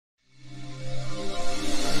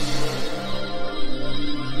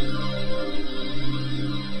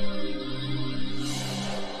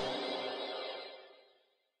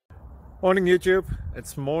Morning YouTube,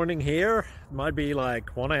 it's morning here. It might be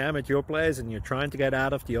like 1 a.m. at your place and you're trying to get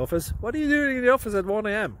out of the office. What are you doing in the office at 1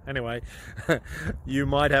 a.m.? Anyway, you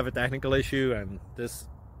might have a technical issue and this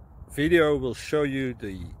video will show you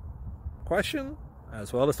the question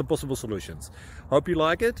as well as the possible solutions. Hope you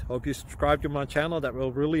like it, hope you subscribe to my channel. That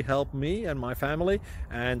will really help me and my family,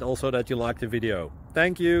 and also that you like the video.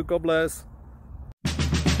 Thank you, God bless.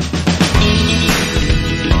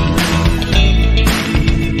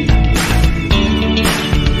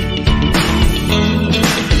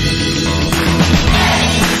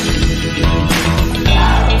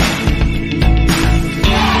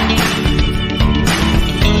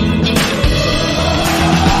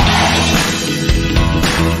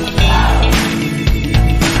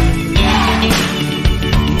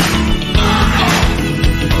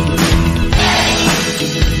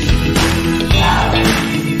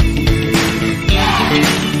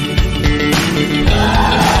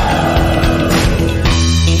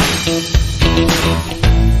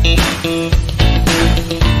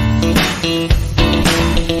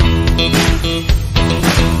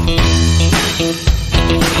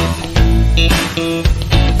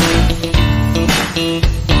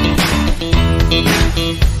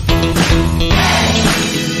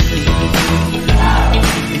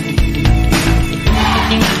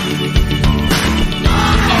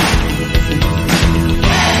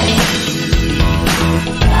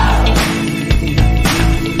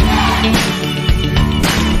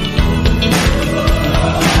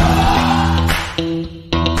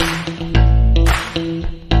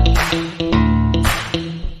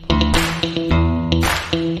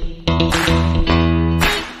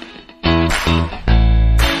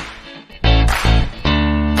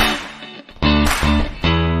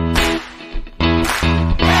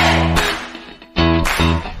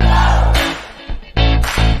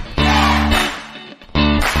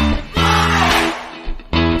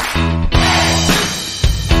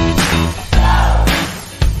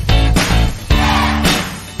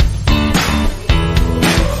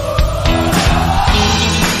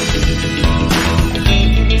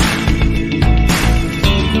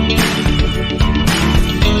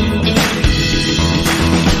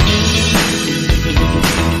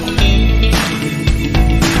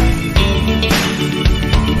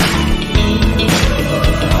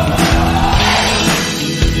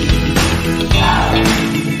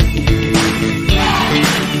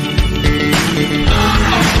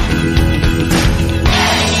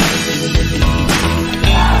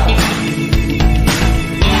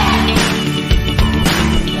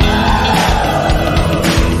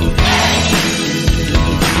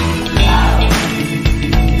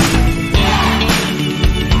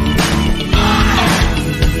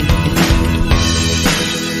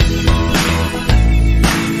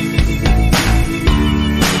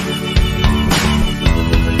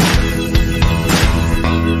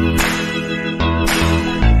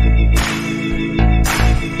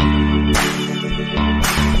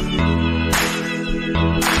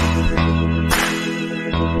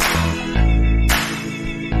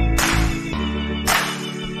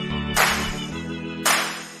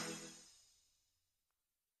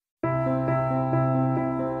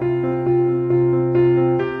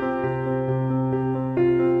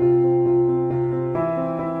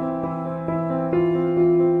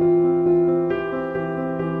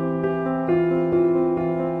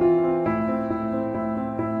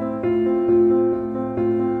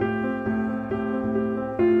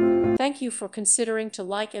 Thank you for considering to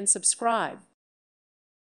like and subscribe.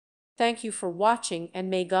 Thank you for watching, and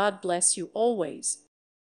may God bless you always.